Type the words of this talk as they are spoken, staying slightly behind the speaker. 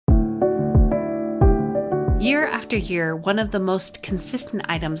Year after year, one of the most consistent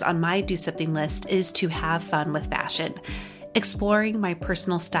items on my do something list is to have fun with fashion. Exploring my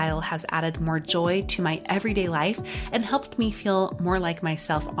personal style has added more joy to my everyday life and helped me feel more like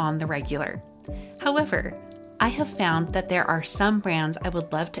myself on the regular. However, I have found that there are some brands I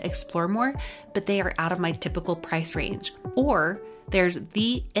would love to explore more, but they are out of my typical price range. Or there's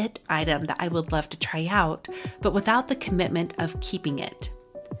the it item that I would love to try out, but without the commitment of keeping it.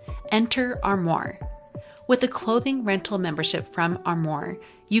 Enter Armoire. With a clothing rental membership from Armoire,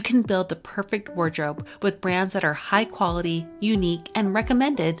 you can build the perfect wardrobe with brands that are high quality, unique, and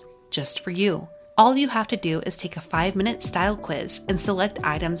recommended just for you. All you have to do is take a 5-minute style quiz and select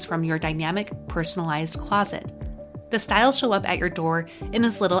items from your dynamic, personalized closet. The styles show up at your door in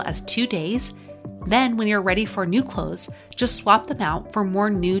as little as 2 days. Then, when you're ready for new clothes, just swap them out for more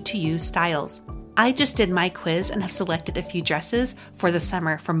new-to-you styles. I just did my quiz and have selected a few dresses for the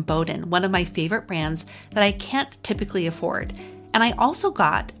summer from Boden, one of my favorite brands that I can't typically afford. And I also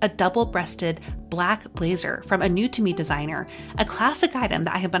got a double-breasted black blazer from a new-to-me designer, a classic item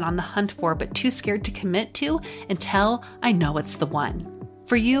that I have been on the hunt for but too scared to commit to until I know it's the one.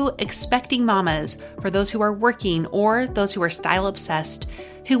 For you expecting mamas, for those who are working or those who are style-obsessed,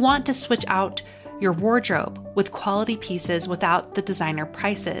 who want to switch out your wardrobe with quality pieces without the designer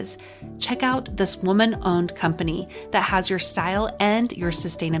prices, check out this woman-owned company that has your style and your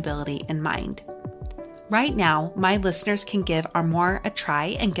sustainability in mind. Right now, my listeners can give Armoire a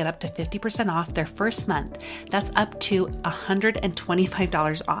try and get up to 50% off their first month. That's up to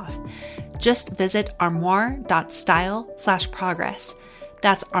 $125 off. Just visit armoire.style/progress.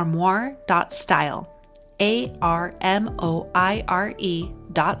 That's armoire.style.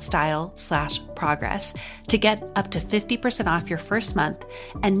 ARMOIRE.style/progress to get up to 50% off your first month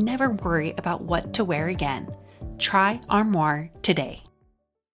and never worry about what to wear again. Try Armoire today.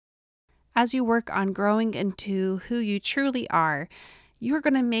 As you work on growing into who you truly are, you are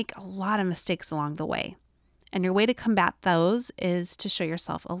going to make a lot of mistakes along the way. And your way to combat those is to show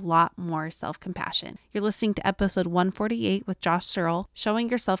yourself a lot more self-compassion. You're listening to episode 148 with Josh Searle, showing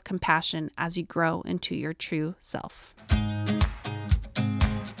yourself compassion as you grow into your true self.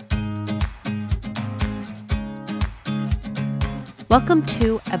 Welcome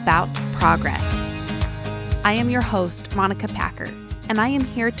to About Progress. I am your host, Monica Packer, and I am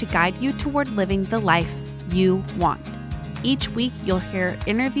here to guide you toward living the life you want. Each week, you'll hear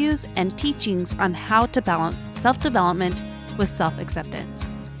interviews and teachings on how to balance self-development with self-acceptance.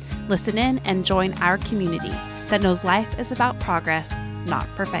 Listen in and join our community that knows life is about progress, not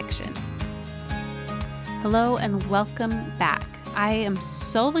perfection. Hello and welcome back. I am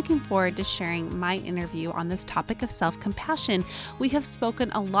so looking forward to sharing my interview on this topic of self-compassion. We have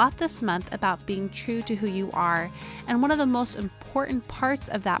spoken a lot this month about being true to who you are, and one of the most important parts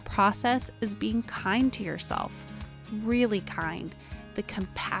of that process is being kind to yourself. Really kind, the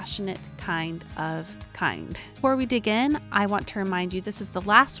compassionate kind of kind. Before we dig in, I want to remind you this is the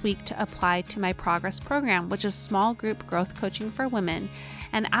last week to apply to my Progress program, which is small group growth coaching for women.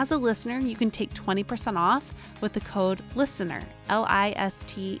 And as a listener, you can take 20% off with the code LISTENER,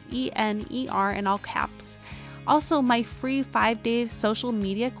 LISTENER in all caps. Also, my free 5-day social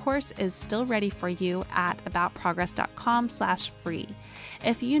media course is still ready for you at aboutprogress.com/free.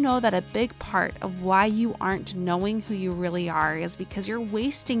 If you know that a big part of why you aren't knowing who you really are is because you're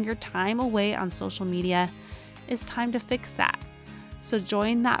wasting your time away on social media, it's time to fix that. So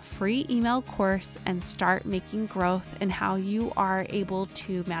join that free email course and start making growth in how you are able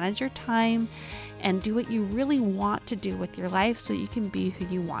to manage your time and do what you really want to do with your life so you can be who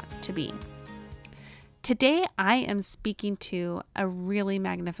you want to be. Today, I am speaking to a really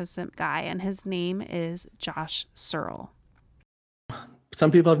magnificent guy, and his name is Josh Searle.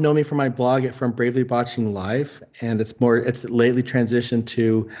 Some people have known me from my blog from Bravely Botching Live, and it's lately transitioned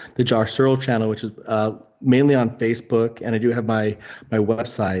to the Josh Searle channel, which is mainly on Facebook, and I do have my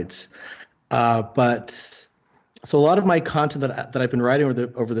websites. So a lot of my content that I've been writing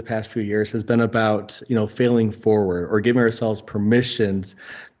over the past few years has been about failing forward or giving ourselves permissions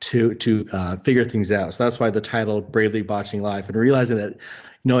to figure things out. So that's why the title Bravely Botching Life, and realizing that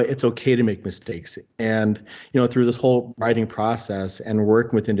it's okay to make mistakes. And through this whole writing process and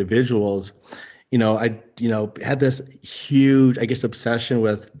working with individuals, I had this huge, obsession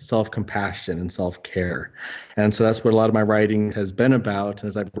with self-compassion and self-care. And so that's what a lot of my writing has been about. And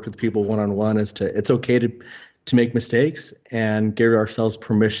as I work with people one-on-one, it's okay to make mistakes and give ourselves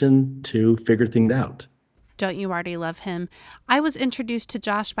permission to figure things out. Don't you already love him? I was introduced to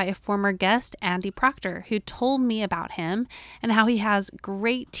Josh by a former guest, Andy Proctor, who told me about him and how he has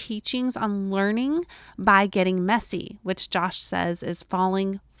great teachings on learning by getting messy, which Josh says is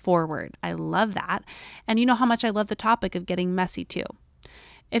falling forward. I love that. And you know how much I love the topic of getting messy too.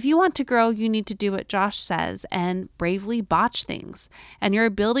 If you want to grow, you need to do what Josh says and bravely botch things. And your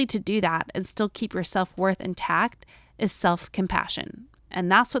ability to do that and still keep your self-worth intact is self-compassion. And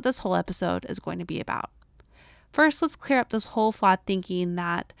that's what this whole episode is going to be about. First, let's clear up this whole flawed thinking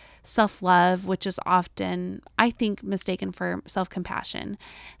that self-love, which is often, I think, mistaken for self-compassion.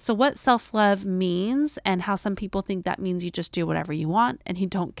 So what self-love means and how some people think that means you just do whatever you want and you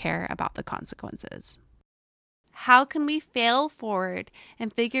don't care about the consequences. How can we fail forward in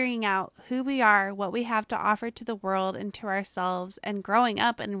figuring out who we are, what we have to offer to the world and to ourselves, and growing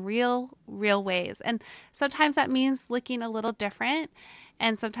up in real ways? And sometimes that means looking a little different,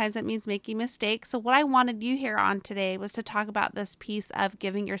 and sometimes it means making mistakes. So what I wanted you here on today was to talk about this piece of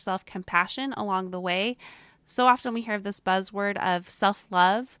giving yourself compassion along the way. So often we hear this buzzword of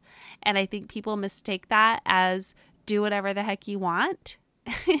self-love, and I think people mistake that as do whatever the heck you want.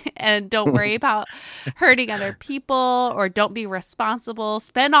 And don't worry about hurting other people, or don't be responsible,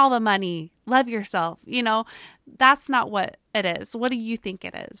 spend all the money, love yourself. That's not what it is. What do you think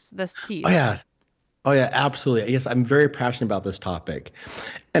it is, this piece? Oh yeah, absolutely. Yes, I'm very passionate about this topic.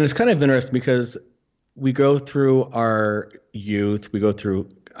 And it's kind of interesting because we go through our youth, we go through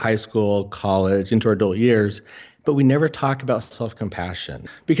high school, college, into our adult years, but we never talk about self-compassion,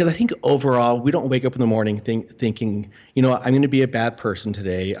 because I think overall we don't wake up in the morning thinking, I'm going to be a bad person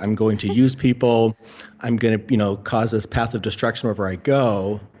today. I'm going to use people. I'm going to, cause this path of destruction wherever I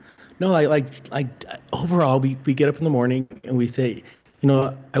go. No, like overall we get up in the morning and we say,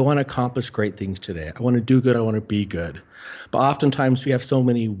 I want to accomplish great things today. I want to do good. I want to be good. But oftentimes we have so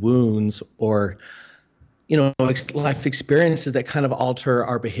many wounds or, life experiences that kind of alter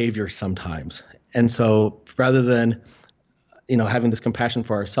our behavior sometimes. And so rather than, having this compassion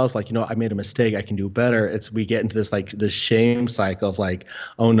for ourselves, I made a mistake, I can do better. We get into this shame cycle of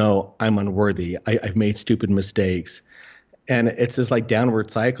oh no, I'm unworthy. I've made stupid mistakes. And it's this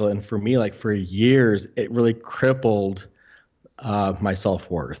downward cycle. And for me, for years, it really crippled my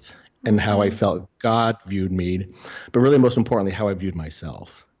self-worth and how I felt God viewed me, but really most importantly, how I viewed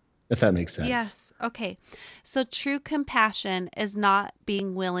myself, if that makes sense. Yes. Okay. So true compassion is not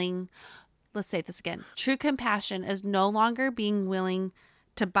being willing. Let's say this again. True compassion is no longer being willing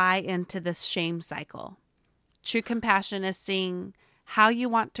to buy into this shame cycle. True compassion is seeing how you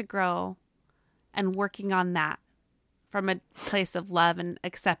want to grow and working on that from a place of love and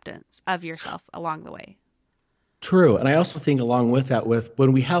acceptance of yourself along the way. True. And I also think along with that,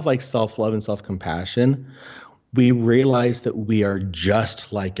 when we have self-love and self-compassion, we realize that we are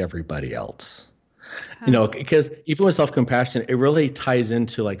just like everybody else. Because even with self-compassion, it really ties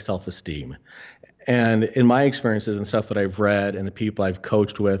into self-esteem. And in my experiences and stuff that I've read and the people I've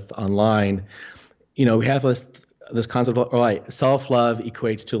coached with online, we have this concept of, self-love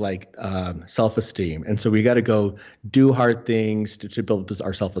equates to self-esteem. And so we got to go do hard things to build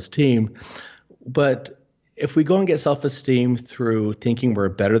our self-esteem. But if we go and get self-esteem through thinking we're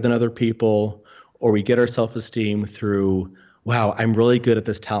better than other people, or we get our self-esteem through, wow, I'm really good at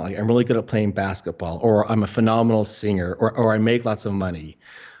this talent. I'm really good at playing basketball, or I'm a phenomenal singer, or I make lots of money.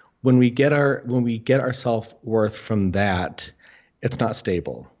 When we get our self-worth from that, it's not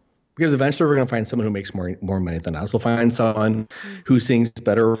stable. Because eventually we're going to find someone who makes more money than us. We'll find someone who sings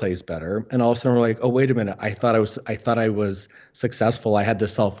better or plays better. And all of a sudden we're like, oh, wait a minute. I thought I was successful. I had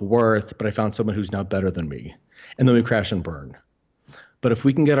this self-worth, but I found someone who's now better than me. And then we crash and burn. But if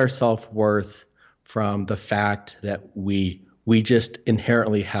we can get our self-worth from the fact that we just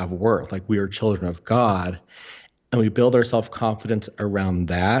inherently have worth, we are children of God, and we build our self-confidence around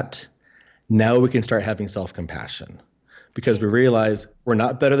that, now we can start having self-compassion. Because we realize we're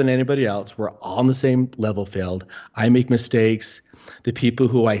not better than anybody else. We're all on the same level field. I make mistakes. The people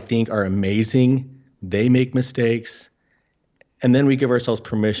who I think are amazing, they make mistakes. And then we give ourselves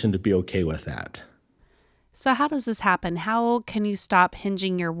permission to be okay with that. So how does this happen? How can you stop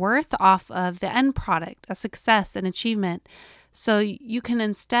hinging your worth off of the end product, a success, an achievement, so you can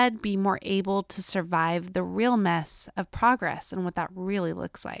instead be more able to survive the real mess of progress and what that really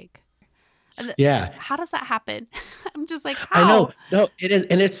looks like? Yeah. How does that happen? I'm just how? I know. No, it is.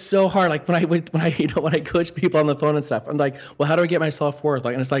 And it's so hard. When I coach people on the phone and stuff, I'm like, well, how do I get my self-worth?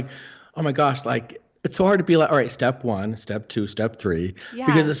 And it's oh my gosh, it's so hard to be all right, step 1, step 2, step 3,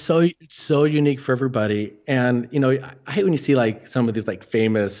 because it's so unique for everybody. And, I hate when you see some of these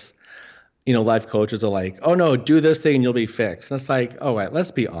famous, life coaches are oh no, do this thing and you'll be fixed. And it's oh, right,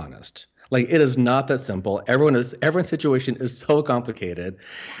 let's be honest. It is not that simple. Everyone's situation is so complicated.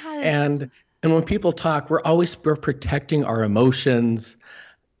 Yes. And when people talk, we're protecting our emotions.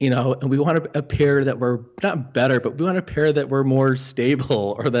 and we want to appear that we're not better, but we want to appear that we're more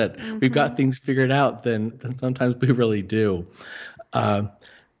stable or that we've got things figured out than sometimes we really do.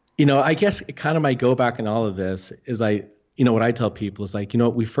 I guess kind of my go back in all of this is what I tell people is like,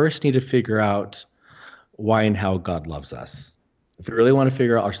 we first need to figure out why and how God loves us. If we really want to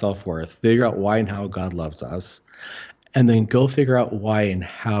figure out our self-worth, figure out why and how God loves us, and then go figure out why and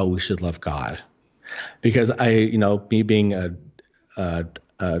how we should love God. Because me being a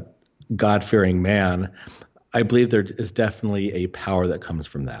God-fearing man, I believe there is definitely a power that comes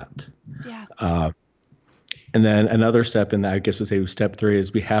from that. Yeah. And then another step in that, I guess we'll say step 3,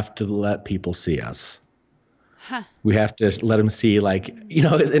 is we have to let people see us. Huh. We have to let them see,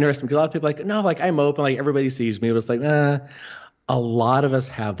 it's interesting because a lot of people are like, no, like I'm open, like everybody sees me. But it's like, a lot of us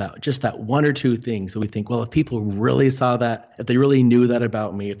have that one or two things. So we think, well, if people really saw that, if they really knew that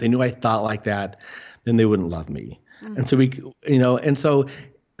about me, if they knew I thought like that, then they wouldn't love me. And so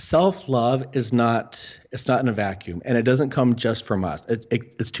self-love it's not in a vacuum, and it doesn't come just from us.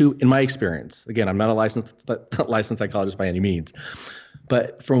 It's in my experience. Again, I'm not a licensed psychologist by any means,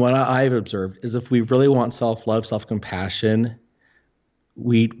 but from what I've observed is if we really want self-love, self-compassion,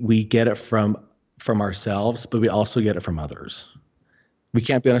 we get it from ourselves, but we also get it from others. We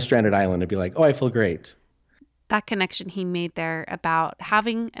can't be on a stranded island and be like, oh, I feel great. That connection he made there about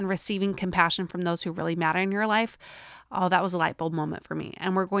having and receiving compassion from those who really matter in your life, oh, that was a light bulb moment for me.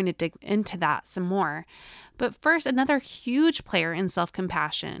 And we're going to dig into that some more. But first, another huge player in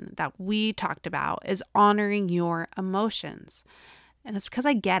self-compassion that we talked about is honoring your emotions. And it's because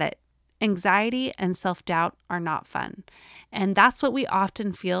I get it. Anxiety and self-doubt are not fun. And that's what we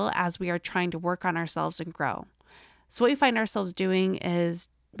often feel as we are trying to work on ourselves and grow. So what we find ourselves doing is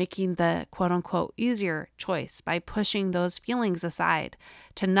making the quote unquote easier choice by pushing those feelings aside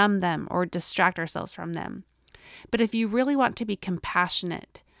to numb them or distract ourselves from them. But if you really want to be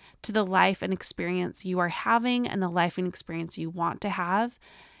compassionate to the life and experience you are having and the life and experience you want to have,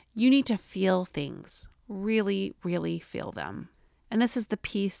 you need to feel things, really, really feel them. And this is the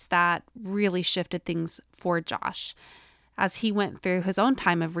piece that really shifted things for Josh as he went through his own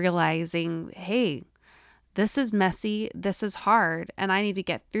time of realizing, hey, this is messy, this is hard, and I need to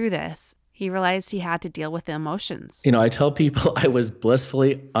get through this. He realized he had to deal with the emotions. I tell people I was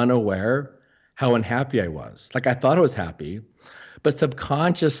blissfully unaware how unhappy I was. Like I thought I was happy, but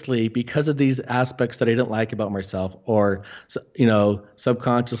subconsciously, because of these aspects that I didn't like about myself, or,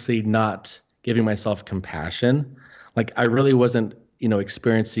 subconsciously not giving myself compassion, like I really wasn't,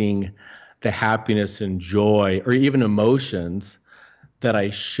 experiencing the happiness and joy or even emotions that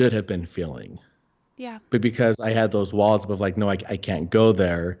I should have been feeling. Yeah. But because I had those walls of like, no, I can't go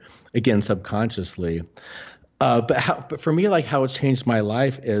there, again, subconsciously. But for me, like how it's changed my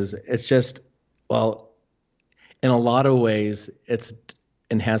life is it's just, well, in a lot of ways, it's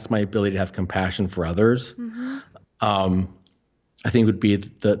enhanced my ability to have compassion for others. Mm-hmm. I think would be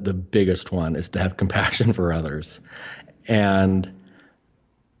the biggest one is to have compassion for others. And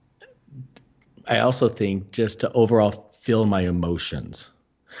I also think just to overall feel my emotions.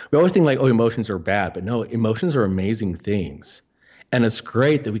 We always think like, oh, emotions are bad, but no, emotions are amazing things. And it's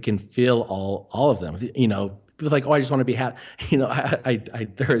great that we can feel all of them. People are like, oh, I just want to be happy.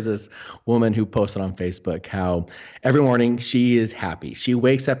 There's this woman who posted on Facebook how every morning she is happy. She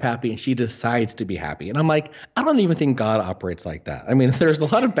wakes up happy and she decides to be happy. And I'm like, I don't even think God operates like that. I mean, there's a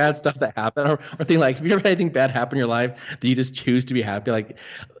lot of bad stuff that happen or think like, have you ever had anything bad happen in your life that you just choose to be happy? Like,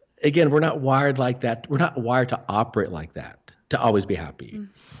 again, we're not wired like that. We're not wired to operate like that, to always be happy. Mm.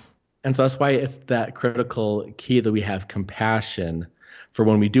 And so that's why it's that critical key that we have compassion for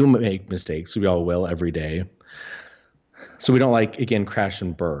when we do make mistakes. We all will every day. So we don't crash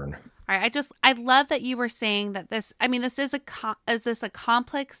and burn. All right. I love that you were saying that this is a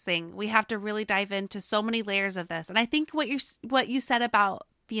complex thing. We have to really dive into so many layers of this. And I think what you said about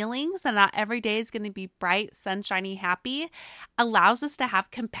feelings and not every day is going to be bright, sunshiny, happy allows us to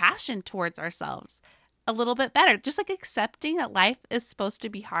have compassion towards ourselves a little bit better. Just like accepting that life is supposed to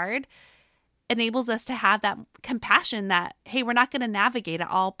be hard enables us to have that compassion that, hey, we're not going to navigate it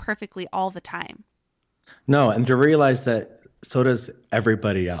all perfectly all the time. No, and to realize that so does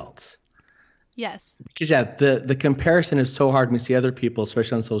everybody else. Yes. Because the comparison is so hard when we see other people,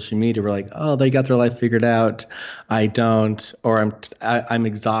 especially on social media. We're like, oh, they got their life figured out. I don't, or I'm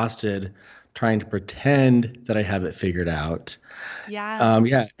exhausted trying to pretend that I have it figured out. Yeah.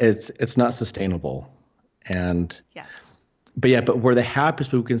 It's not sustainable. And yes. But we're the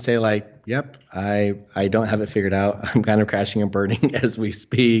happiest people who can say like, yep, I don't have it figured out. I'm kind of crashing and burning as we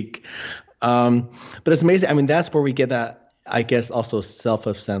speak. But it's amazing. I mean, that's where we get that, I guess, also sense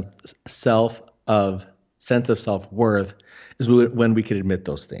of self-worth is when we could admit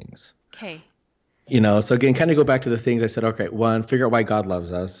those things. Okay. So again, kind of go back to the things I said. Okay, one, figure out why God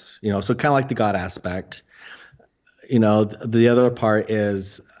loves us. So kind of like the God aspect. The other part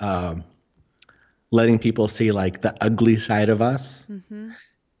is letting people see like the ugly side of us. Mm-hmm.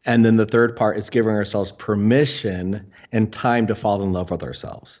 And then the third part is giving ourselves permission and time to fall in love with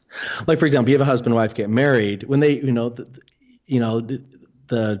ourselves. Like, for example, you have a husband and wife get married. When they, the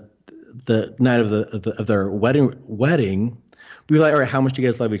night of their wedding, we were like, all right, how much do you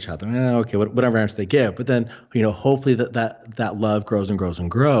guys love each other? Okay, whatever answer they give. But then, hopefully that love grows and grows and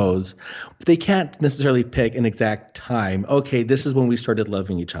grows. But they can't necessarily pick an exact time. Okay, this is when we started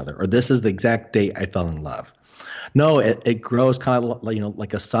loving each other, or this is the exact date I fell in love. No, it grows kind of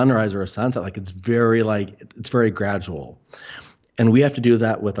like a sunrise or a sunset. Like it's very gradual. And we have to do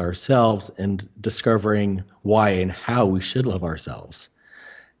that with ourselves and discovering why and how we should love ourselves.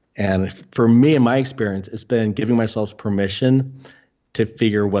 And for me, in my experience, it's been giving myself permission to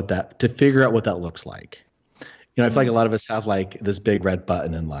figure out what that looks like. I feel like a lot of us have like this big red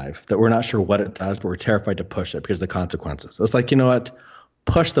button in life that we're not sure what it does, but we're terrified to push it because of the consequences. It's like,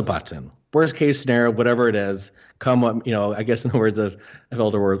 push the button. Worst case scenario, whatever it is, come what, I guess in the words of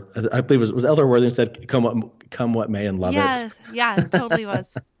Elder Worthington, I believe it was Elder Worthington said, come what may and love it. Yeah, it totally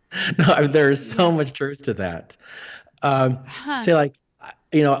was. No, there's so much truth to that. Say like,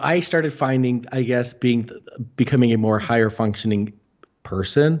 I started finding, I guess, becoming a more higher functioning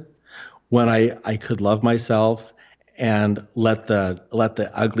person when I could love myself and let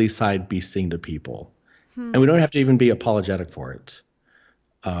the ugly side be seen to people. And we don't have to even be apologetic for it.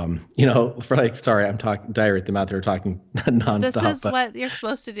 For like, sorry, I'm talking diary at the mouth. They're talking nonstop. This is what you're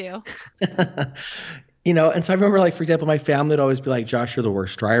supposed to do. And so I remember, like, for example, my family would always be like, Josh, you're the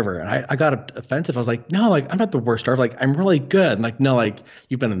worst driver. And I got offensive. I was like, no, like, I'm not the worst driver. Like, I'm really good. And like, no, like,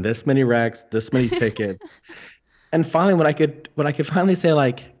 you've been in this many wrecks, this many tickets. And finally, when I could finally say,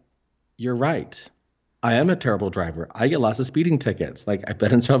 like, you're right. I am a terrible driver. I get lots of speeding tickets. Like, I've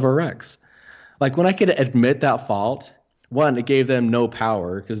been in several wrecks. Like, when I could admit that fault, one, it gave them no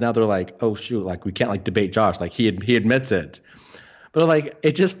power because now they're like, oh, shoot, like, we can't, like, debate Josh. Like, he admits it. But like,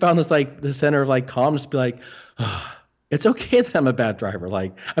 it just found this like the center of like calmness, be like, oh, it's okay that I'm a bad driver.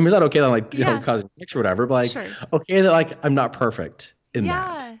 Like, I mean, it's not okay that I'm like, causing wrecks or whatever, but like, okay that like I'm not perfect in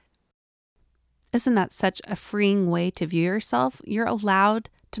that. Isn't that such a freeing way to view yourself? You're allowed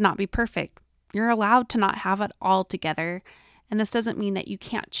to not be perfect. You're allowed to not have it all together. And this doesn't mean that you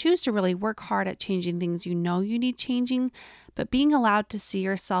can't choose to really work hard at changing things you know you need changing, but being allowed to see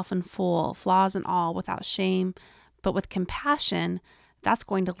yourself in full, flaws and all, without shame, but with compassion, that's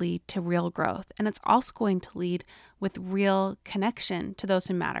going to lead to real growth. And it's also going to lead with real connection to those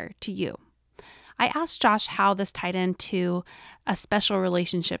who matter to you. I asked Josh how this tied into a special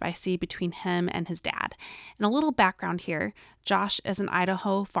relationship I see between him and his dad. And a little background here, Josh is an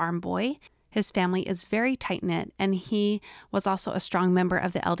Idaho farm boy. His family is very tight-knit, and he was also a strong member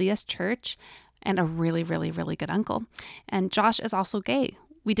of the LDS church and a really, really, really good uncle. And Josh is also gay.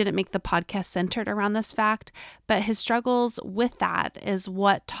 We didn't make the podcast centered around this fact, but his struggles with that is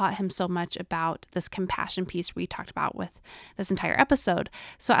what taught him so much about this compassion piece we talked about with this entire episode.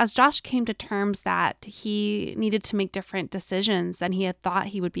 So as Josh came to terms that he needed to make different decisions than he had thought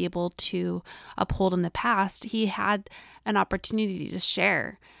he would be able to uphold in the past, he had an opportunity to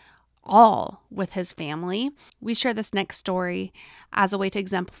share all with his family. We share this next story as a way to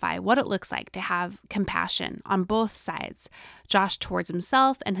exemplify what it looks like to have compassion on both sides. Josh towards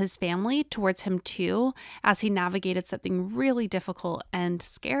himself and his family towards him too, as he navigated something really difficult and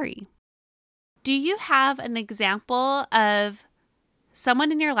scary. Do you have an example of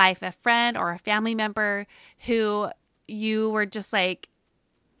someone in your life, a friend or a family member, who you were just like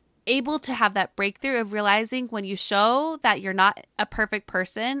able to have that breakthrough of realizing when you show that you're not a perfect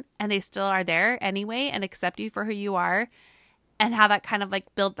person and they still are there anyway and accept you for who you are, and how that kind of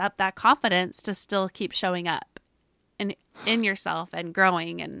like built up that confidence to still keep showing up and in yourself and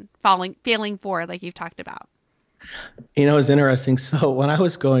growing and failing forward like you've talked about? It's interesting. So when I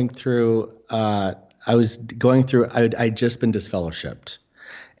was going through, I'd just been disfellowshipped,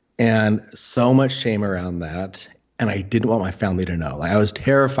 and so much shame around that. And I didn't want my family to know. Like, I was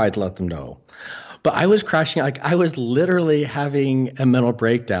terrified to let them know. But I was crashing. Like, I was literally having a mental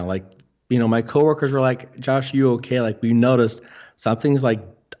breakdown. Like, my coworkers were like, Josh, you okay? Like, we noticed something's like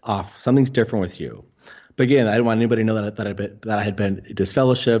off. Something's different with you. But again, I didn't want anybody to know that I had been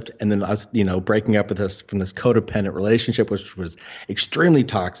disfellowshipped. And then I was, breaking up from this codependent relationship, which was extremely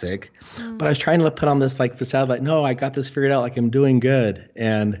toxic. But I was trying to put on this like facade, like, no, I got this figured out. Like, I'm doing good.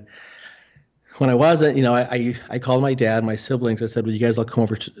 And when I wasn't, I called my dad, my siblings. I said, "Well, you guys all come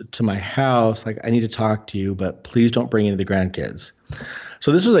over to my house. Like, I need to talk to you, but please don't bring any of the grandkids."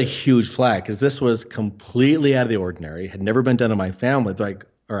 So this was a huge flag because this was completely out of the ordinary. Had never been done in my family. They're like,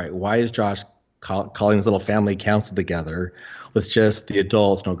 all right, why is Josh calling this little family council together with just the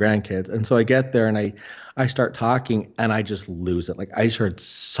adults, no grandkids? And so I get there and I start talking and I just lose it. Like I started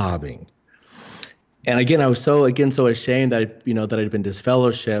sobbing. And again, I was so ashamed that that I'd been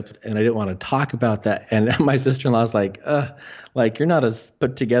disfellowshipped, and I didn't want to talk about that. And my sister-in-law was like you're not as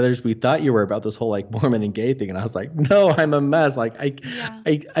put together as we thought you were about this whole like Mormon and gay thing. And I was like, no, I'm a mess. Like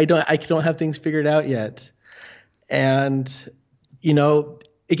I don't have things figured out yet. And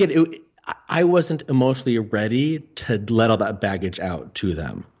again, I wasn't emotionally ready to let all that baggage out to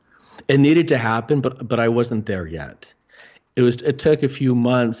them. It needed to happen, but I wasn't there yet. It took a few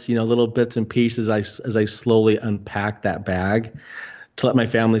months, little bits and pieces as I slowly unpacked that bag to let my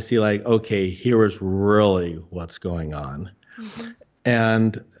family see like, okay, here is really what's going on. Mm-hmm.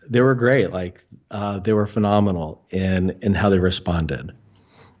 And they were great. Like they were phenomenal in how they responded.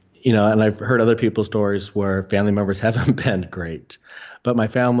 And I've heard other people's stories where family members haven't been great. But my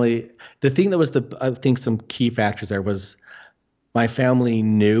family, the thing that was I think some key factors there was my family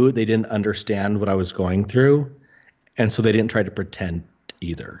knew they didn't understand what I was going through. And so they didn't try to pretend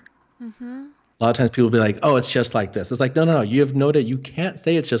either. Mm-hmm. A lot of times people will be like, oh, it's just like this. It's like, no. You have noted you can't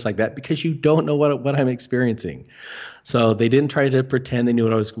say it's just like that because you don't know what I'm experiencing. So they didn't try to pretend they knew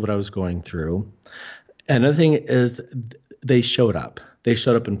what I was going through. Another thing is they showed up. They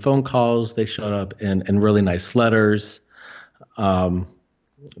showed up in phone calls. They showed up in really nice letters.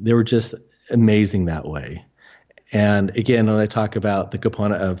 They were just amazing that way. And again, when I talk about the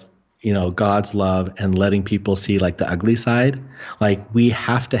component of God's love and letting people see like the ugly side, like we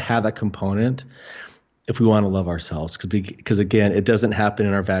have to have that component if we want to love ourselves, because again, it doesn't happen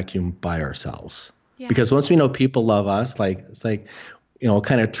in our vacuum by ourselves. Yeah. Because once we know people love us, like it's like,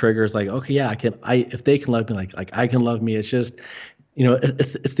 kind of triggers like, okay, yeah, if they can love me, like I can love me. It's just,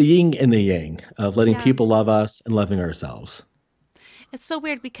 it's the yin and the yang of letting people love us and loving ourselves. It's so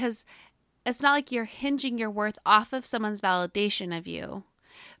weird because it's not like you're hinging your worth off of someone's validation of you.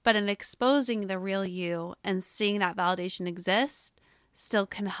 But in exposing the real you and seeing that validation exist still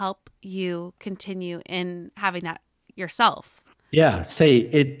can help you continue in having that yourself. Yeah.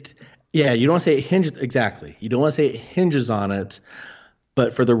 You don't want to say it hinges. Exactly. You don't want to say it hinges on it,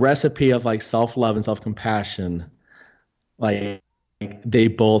 but for the recipe of like self-love and self-compassion, like they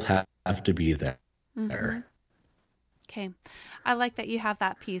both have to be there. Mm-hmm. Okay. I like that you have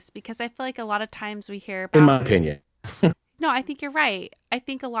that piece because I feel like a lot of times we hear about, in my opinion, no, I think you're right. I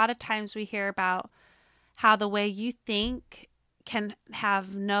think a lot of times we hear about how the way you think can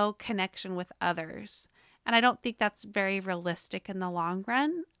have no connection with others. And I don't think that's very realistic in the long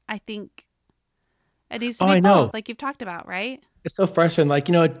run. I think it needs to be both, like you've talked about, right? It's so frustrating. Like,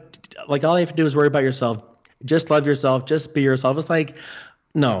 like all you have to do is worry about yourself. Just love yourself. Just be yourself. It's like,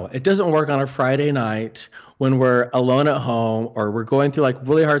 no, it doesn't work on a Friday night when we're alone at home or we're going through like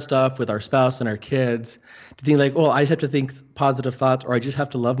really hard stuff with our spouse and our kids to think like, well, I just have to think positive thoughts or I just have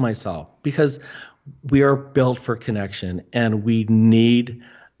to love myself, because we are built for connection and we need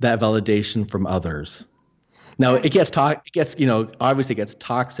that validation from others. Now it gets obviously it gets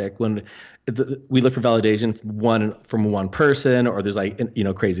toxic when we look for validation from one person, or there's like,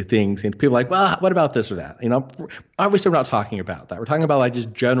 crazy things and people are like, well, what about this or that? Obviously we're not talking about that. We're talking about like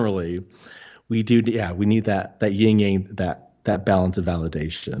just generally we need that yin yang, that balance of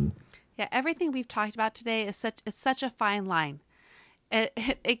validation. Yeah. Everything we've talked about today is such a fine line.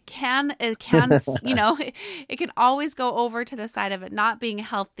 It can, it can always go over to the side of it not being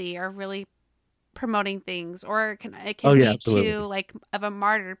healthy or really promoting things, or it can be absolutely. Too like of a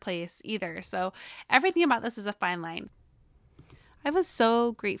martyred place either. So everything about this is a fine line. I was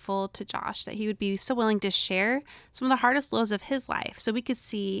so grateful to Josh that he would be so willing to share some of the hardest lows of his life so we could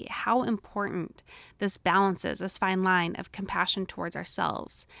see how important this balance is, this fine line of compassion towards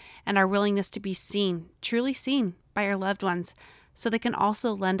ourselves and our willingness to be seen, truly seen by our loved ones, so they can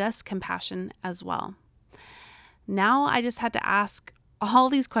also lend us compassion as well. Now I just had to ask all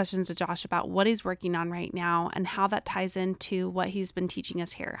these questions to Josh about what he's working on right now and how that ties into what he's been teaching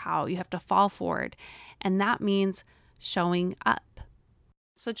us here, how you have to fall forward. And that means showing up.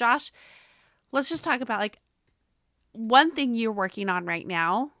 So Josh, let's just talk about like one thing you're working on right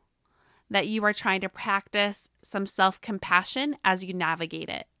now that you are trying to practice some self-compassion as you navigate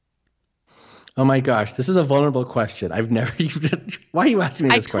it. Oh my gosh, this is a vulnerable question. I've never even, why are you asking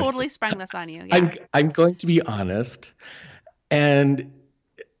me this question? I totally sprung this on you. Yeah. I'm going to be honest. And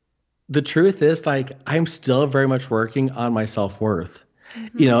the truth is, like, I'm still very much working on my self-worth.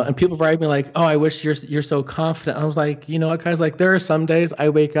 And people write me like, oh, I wish you're so confident. I was like, you know what, guys, like there are some days I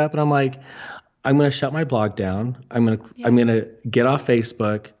wake up and I'm like, I'm going to shut my blog down. I'm going to get off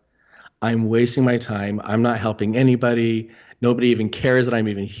Facebook. I'm wasting my time. I'm not helping anybody. Nobody even cares that I'm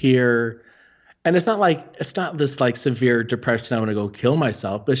even here. And it's not this like severe depression. I want to go kill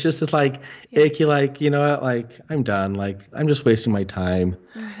myself, but it's just this like icky, like, you know what, like I'm done. Like I'm just wasting my time.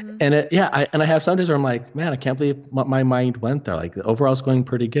 And I have some days where I'm like, man, I can't believe what my mind went there. Like overall it's going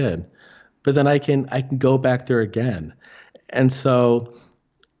pretty good, but then I can go back there again. And so,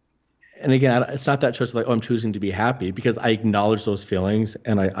 and again, it's not that choice like, oh, I'm choosing to be happy, because I acknowledge those feelings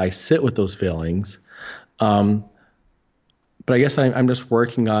and I sit with those feelings. But I guess I'm just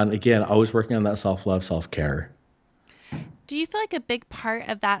always working on that self-love, self-care. Do you feel like a big part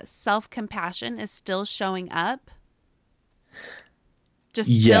of that self-compassion is still showing up?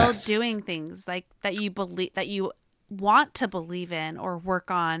 Just still doing things like that you believe, that you want to believe in or work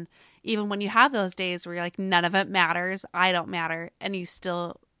on, even when you have those days where you're like, none of it matters, I don't matter, and you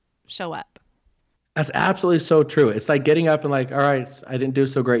still show up. That's absolutely so true. It's like getting up and like, all right, I didn't do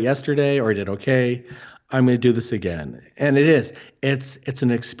so great yesterday, or I did okay. I'm going to do this again. And it's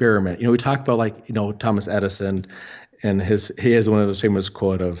an experiment. We talk about like, Thomas Edison, and he has one of those famous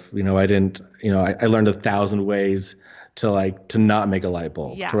quote of, I learned 1,000 ways to not make a light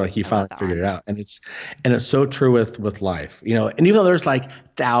bulb, to where like he finally figured it out. And it's so true with life, and even though there's like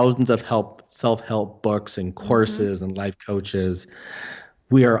thousands of self-help books and courses and life coaches,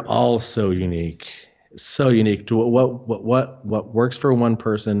 we are all so unique to what works for one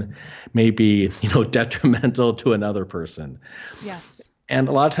person may be, detrimental to another person. Yes. And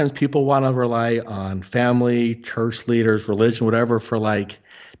a lot of times people want to rely on family, church leaders, religion, whatever, for like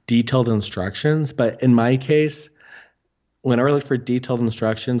detailed instructions. But in my case, whenever I look for detailed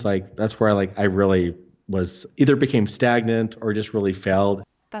instructions, like that's where I really was either became stagnant or just really failed.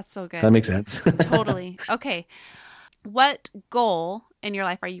 That's so good. Does that make sense? Totally. Okay. What goal in your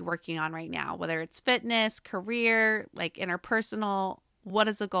life are you working on right now? Whether it's fitness, career, like interpersonal, what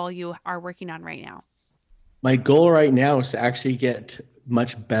is the goal you are working on right now? My goal right now is to actually get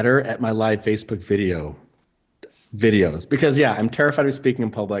much better at my live Facebook videos, because I'm terrified of speaking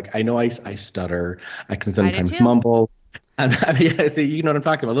in public. I know I stutter. I can sometimes mumble. See, you know what I'm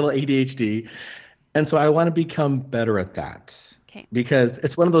talking about, a little ADHD. And so I want to become better at that. Okay. Because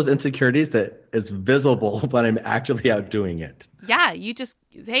it's one of those insecurities that is visible when I'm actually out doing it. Yeah,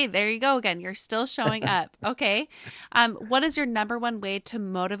 hey, there you go again. You're still showing up. Okay. What is your number one way to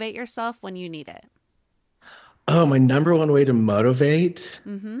motivate yourself when you need it? Oh, my number one way to motivate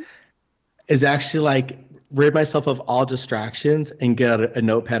is actually like rid myself of all distractions and get out a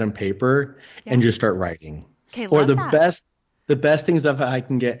notepad and paper and just start writing. Okay, or the best things if I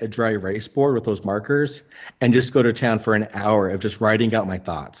can get a dry erase board with those markers and just go to town for an hour of just writing out my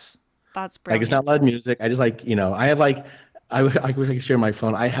thoughts. That's brilliant. Like it's not loud music. I just I have like, I wish I could share my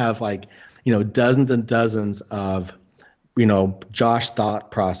phone. I have like, dozens and dozens of, Josh thought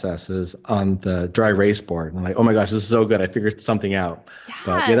processes on the dry erase board. And I'm like, oh my gosh, this is so good. I figured something out. Yeah.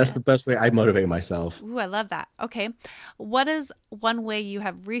 But that's the best way I motivate myself. Ooh, I love that. Okay. What is one way you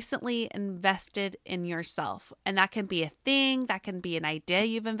have recently invested in yourself? And that can be a thing, that can be an idea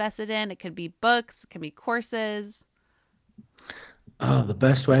you've invested in. It could be books, it can be courses. Oh, the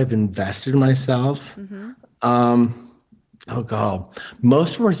best way I've invested in myself? Oh God.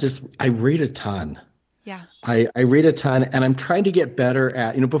 Most of them are just, I read a ton. Yeah. I read a ton, and I'm trying to get better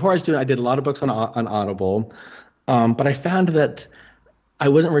at, before I was doing, I did a lot of books on Audible, but I found that I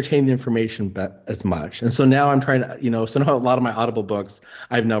wasn't retaining the information as much. And so now I'm trying to, so now a lot of my Audible books,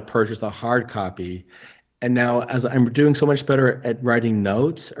 I've now purchased a hard copy. And now as I'm doing so much better at writing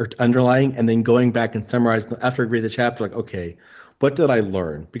notes or underlying and then going back and summarizing after I read the chapter, like, okay, what did I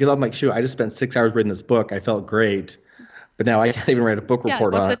learn? Because I'm like, shoot, I just spent 6 hours reading this book. I felt great, but now I can't even write a book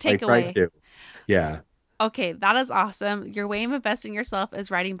report on it. What's the takeaway? Yeah. Okay, that is awesome. Your way of investing in yourself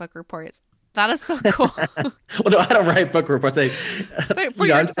is writing book reports. That is so cool. Well, no, I don't write book reports. For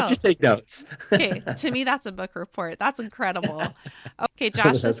yourself. Just take notes. Okay, to me, that's a book report. That's incredible. Okay,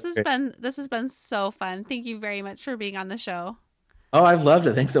 Josh, this has been so fun. Thank you very much for being on the show. Oh, I've loved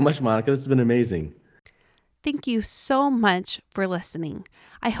it. Thanks so much, Monica. This has been amazing. Thank you so much for listening.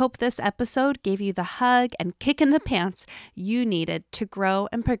 I hope this episode gave you the hug and kick in the pants you needed to grow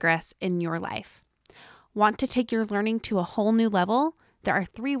and progress in your life. Want to take your learning to a whole new level? There are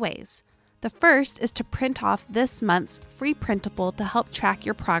 3 ways. The first is to print off this month's free printable to help track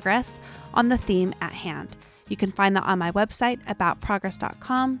your progress on the theme at hand. You can find that on my website,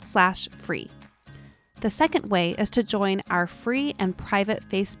 aboutprogress.com/free. The second way is to join our free and private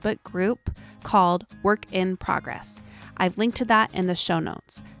Facebook group called Work in Progress. I've linked to that in the show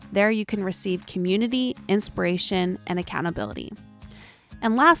notes. There you can receive community, inspiration, and accountability.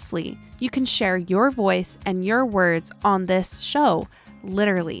 And lastly, you can share your voice and your words on this show,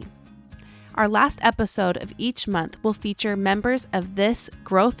 literally. Our last episode of each month will feature members of this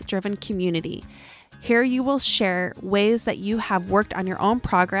growth-driven community. Here you will share ways that you have worked on your own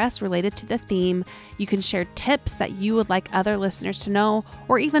progress related to the theme. You can share tips that you would like other listeners to know,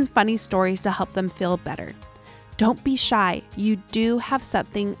 or even funny stories to help them feel better. Don't be shy. You do have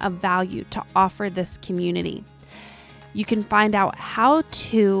something of value to offer this community. You can find out how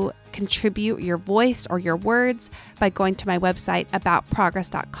to contribute your voice or your words by going to my website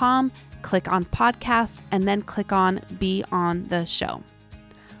aboutprogress.com, click on podcast, and then click on Be on the Show.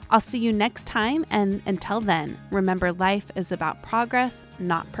 I'll see you next time, and until then, remember life is about progress,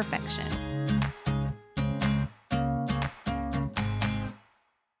 not perfection.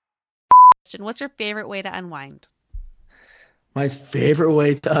 What's your favorite way to unwind? My favorite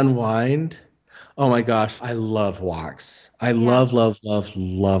way to unwind? Oh my gosh, I love walks. I love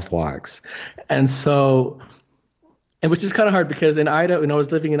walks. And which is kind of hard because in Idaho, when I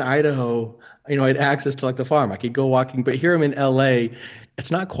was living in Idaho, I had access to like the farm. I could go walking, but here I'm in LA,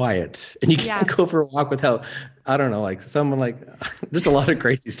 it's not quiet. And you can't go for a walk without, I don't know, like someone like, just a lot of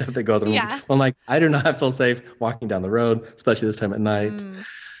crazy stuff that goes on. Yeah. I'm like, I do not feel safe walking down the road, especially this time at night.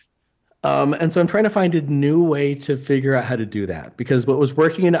 And so I'm trying to find a new way to figure out how to do that, because what was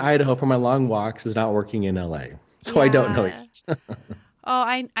working in Idaho for my long walks is not working in LA. So I don't know yet.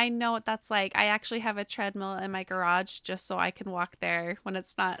 Oh, I know what that's like. I actually have a treadmill in my garage just so I can walk there when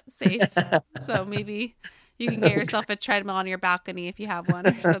it's not safe. So maybe you can get yourself a treadmill on your balcony if you have one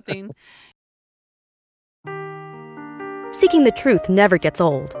or something. Seeking the truth never gets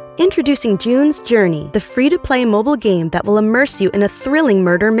old. Introducing June's Journey, the free-to-play mobile game that will immerse you in a thrilling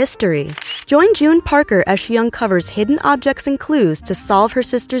murder mystery. Join June Parker as she uncovers hidden objects and clues to solve her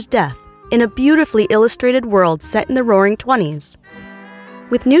sister's death in a beautifully illustrated world set in the Roaring '20s.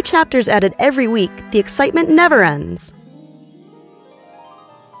 With new chapters added every week, the excitement never ends.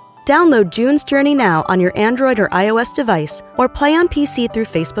 Download June's Journey now on your Android or iOS device, or play on PC through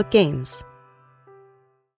Facebook Games.